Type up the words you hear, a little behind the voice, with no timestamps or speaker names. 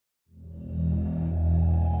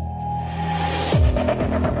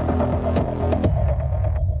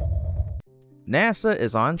NASA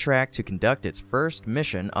is on track to conduct its first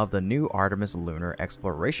mission of the new Artemis lunar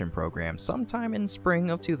exploration program sometime in spring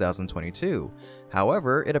of 2022.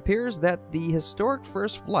 However, it appears that the historic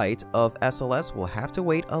first flight of SLS will have to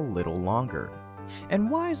wait a little longer. And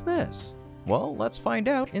why is this? Well, let's find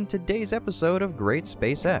out in today's episode of Great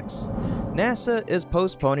SpaceX. NASA is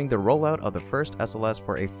postponing the rollout of the first SLS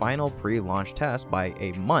for a final pre-launch test by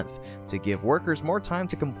a month to give workers more time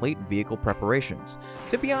to complete vehicle preparations.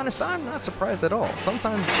 To be honest, I'm not surprised at all.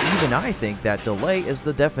 Sometimes even I think that delay is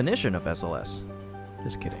the definition of SLS.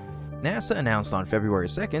 Just kidding. NASA announced on February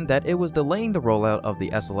 2nd that it was delaying the rollout of the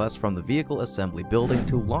SLS from the Vehicle Assembly Building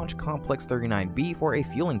to Launch Complex 39B for a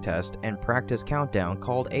fueling test and practice countdown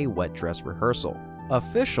called a wet dress rehearsal.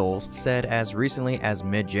 Officials said as recently as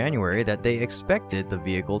mid-January that they expected the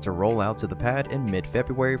vehicle to roll out to the pad in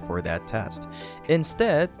mid-February for that test.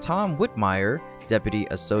 Instead, Tom Whitmire, Deputy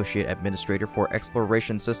Associate Administrator for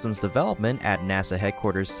Exploration Systems Development at NASA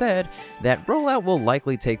headquarters, said that rollout will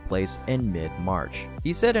likely take place in mid-March.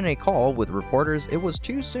 He said in a call with reporters it was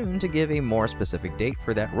too soon to give a more specific date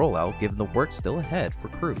for that rollout given the work still ahead for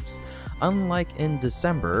crews. Unlike in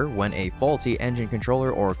December, when a faulty engine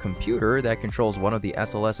controller or computer that controls one of the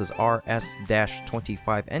SLS's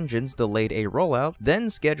RS-25 engines delayed a rollout,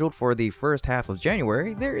 then scheduled for the first half of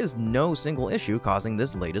January, there is no single issue causing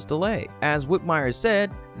this latest delay. As Whitmire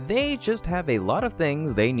said, they just have a lot of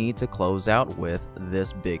things they need to close out with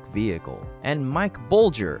this big vehicle. And Mike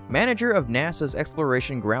Bolger, manager of NASA's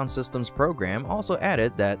Exploration Ground Systems program, also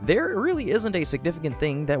added that there really isn't a significant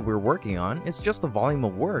thing that we're working on, it's just the volume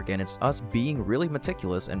of work and it's us being really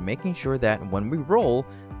meticulous and making sure that when we roll,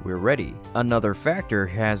 we're ready. Another factor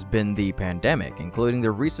has been the pandemic, including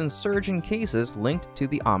the recent surge in cases linked to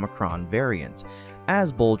the OMICRON variant.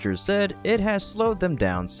 As Bolger said, it has slowed them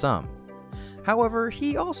down some. However,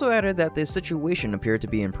 he also added that the situation appeared to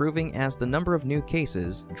be improving as the number of new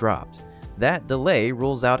cases dropped. That delay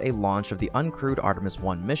rules out a launch of the uncrewed Artemis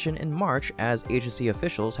 1 mission in March as agency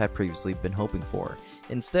officials had previously been hoping for.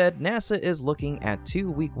 Instead, NASA is looking at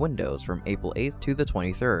 2-week windows from April 8th to the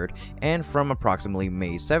 23rd and from approximately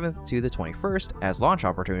May 7th to the 21st as launch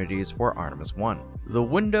opportunities for Artemis 1. The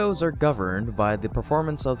windows are governed by the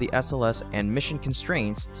performance of the SLS and mission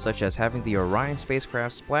constraints such as having the Orion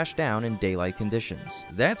spacecraft splash down in daylight conditions.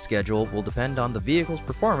 That schedule will depend on the vehicle's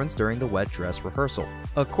performance during the wet dress rehearsal.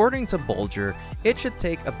 According to Bolger, it should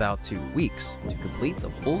take about 2 weeks to complete the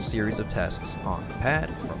full series of tests on the pad,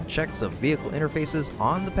 from checks of vehicle interfaces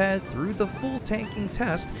on the pad through the full tanking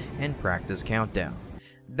test and practice countdown.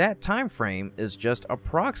 That time frame is just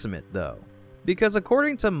approximate though, because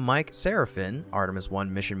according to Mike Serafin, Artemis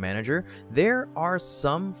 1 mission manager, there are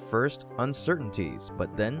some first uncertainties,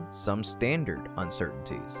 but then some standard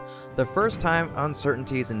uncertainties. The first time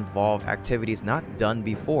uncertainties involve activities not done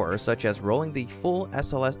before, such as rolling the full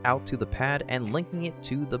SLS out to the pad and linking it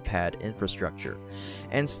to the pad infrastructure.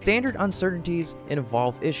 And standard uncertainties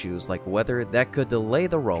involve issues like weather that could delay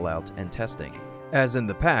the rollout and testing. As in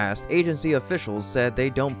the past, agency officials said they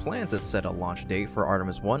don't plan to set a launch date for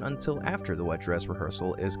Artemis 1 until after the wet dress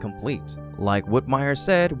rehearsal is complete. Like Whitmire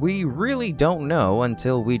said, we really don't know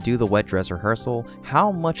until we do the wet dress rehearsal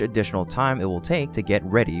how much additional time it will take to get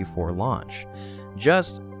ready for launch.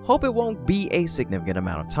 Just hope it won't be a significant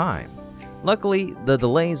amount of time. Luckily, the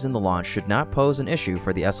delays in the launch should not pose an issue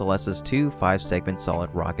for the SLS's 2 5-segment solid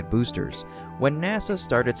rocket boosters. When NASA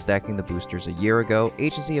started stacking the boosters a year ago,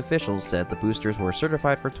 agency officials said the boosters were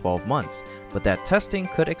certified for 12 months, but that testing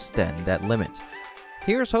could extend that limit.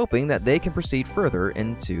 Here's hoping that they can proceed further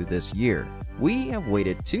into this year. We have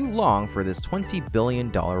waited too long for this $20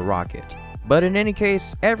 billion rocket. But in any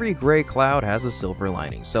case, every gray cloud has a silver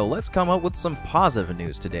lining, so let's come up with some positive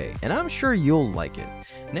news today, and I'm sure you'll like it.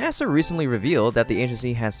 NASA recently revealed that the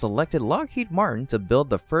agency has selected Lockheed Martin to build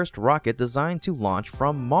the first rocket designed to launch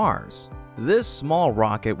from Mars. This small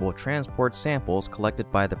rocket will transport samples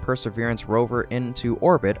collected by the Perseverance rover into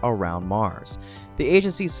orbit around Mars. The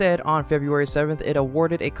agency said on February 7th it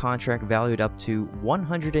awarded a contract valued up to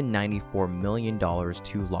 $194 million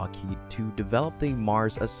to Lockheed to develop the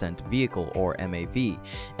Mars Ascent Vehicle, or MAV,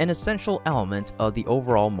 an essential element of the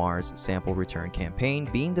overall Mars sample return campaign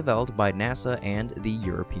being developed by NASA and the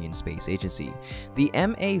European Space Agency. The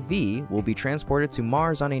MAV will be transported to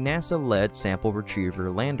Mars on a NASA-led sample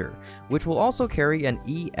retriever lander, which will also carry an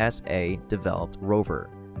ESA-developed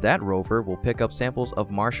rover. That rover will pick up samples of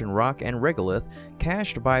Martian rock and regolith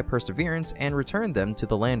cached by Perseverance and return them to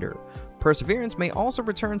the lander. Perseverance may also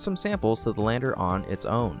return some samples to the lander on its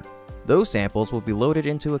own. Those samples will be loaded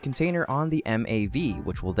into a container on the MAV,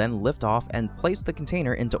 which will then lift off and place the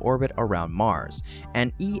container into orbit around Mars.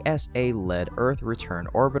 An ESA-led Earth return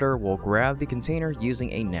orbiter will grab the container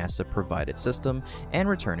using a NASA-provided system and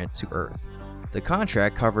return it to Earth. The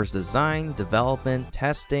contract covers design, development,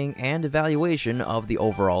 testing, and evaluation of the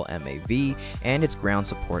overall MAV and its ground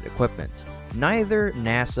support equipment. Neither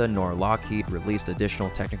NASA nor Lockheed released additional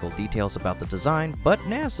technical details about the design, but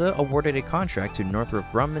NASA awarded a contract to Northrop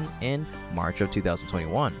Grumman in March of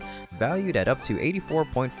 2021, valued at up to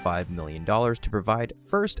 $84.5 million to provide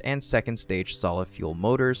first and second stage solid fuel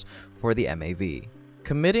motors for the MAV.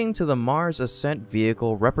 Committing to the Mars Ascent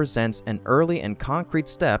Vehicle represents an early and concrete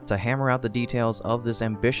step to hammer out the details of this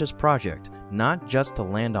ambitious project, not just to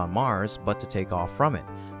land on Mars, but to take off from it.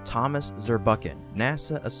 Thomas Zurbuchen,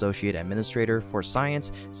 NASA Associate Administrator for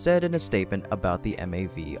Science, said in a statement about the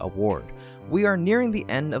MAV award, "We are nearing the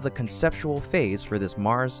end of the conceptual phase for this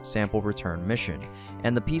Mars sample return mission,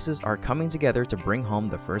 and the pieces are coming together to bring home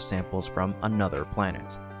the first samples from another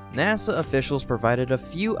planet." NASA officials provided a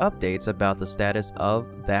few updates about the status of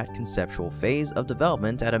that conceptual phase of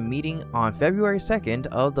development at a meeting on February 2nd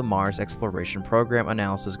of the Mars Exploration Program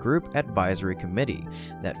Analysis Group Advisory Committee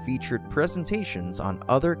that featured presentations on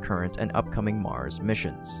other current and upcoming Mars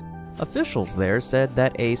missions. Officials there said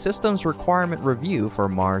that a systems requirement review for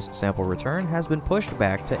Mars sample return has been pushed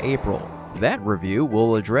back to April. That review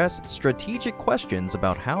will address strategic questions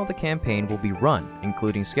about how the campaign will be run,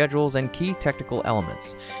 including schedules and key technical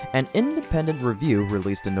elements. An independent review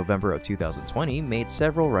released in November of 2020 made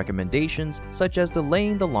several recommendations, such as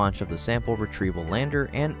delaying the launch of the sample retrieval lander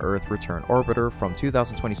and Earth return orbiter from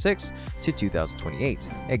 2026 to 2028,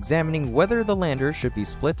 examining whether the lander should be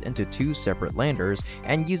split into two separate landers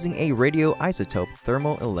and using a radioisotope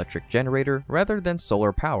thermoelectric generator rather than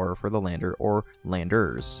solar power for the lander or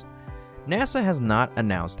landers. NASA has not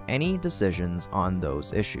announced any decisions on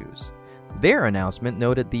those issues. Their announcement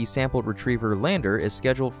noted the sample retriever lander is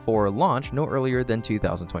scheduled for launch no earlier than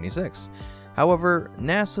 2026. However,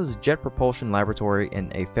 NASA's Jet Propulsion Laboratory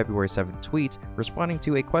in a February 7th tweet responding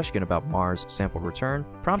to a question about Mars sample return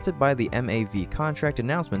prompted by the MAV contract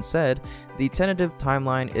announcement said the tentative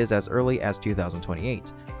timeline is as early as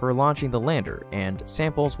 2028 for launching the lander, and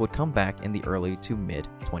samples would come back in the early to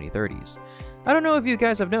mid-2030s. I don't know if you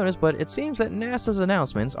guys have noticed, but it seems that NASA's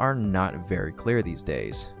announcements are not very clear these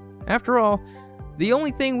days. After all, the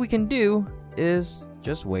only thing we can do is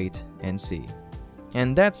just wait and see.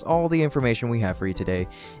 And that's all the information we have for you today.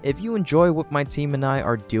 If you enjoy what my team and I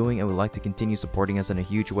are doing and would like to continue supporting us in a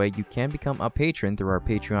huge way, you can become a patron through our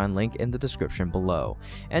Patreon link in the description below.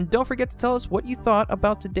 And don't forget to tell us what you thought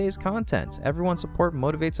about today's content. Everyone's support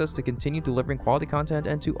motivates us to continue delivering quality content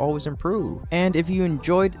and to always improve. And if you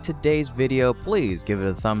enjoyed today's video, please give it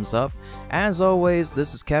a thumbs up. As always,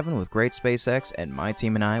 this is Kevin with Great SpaceX, and my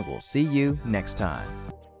team and I will see you next time.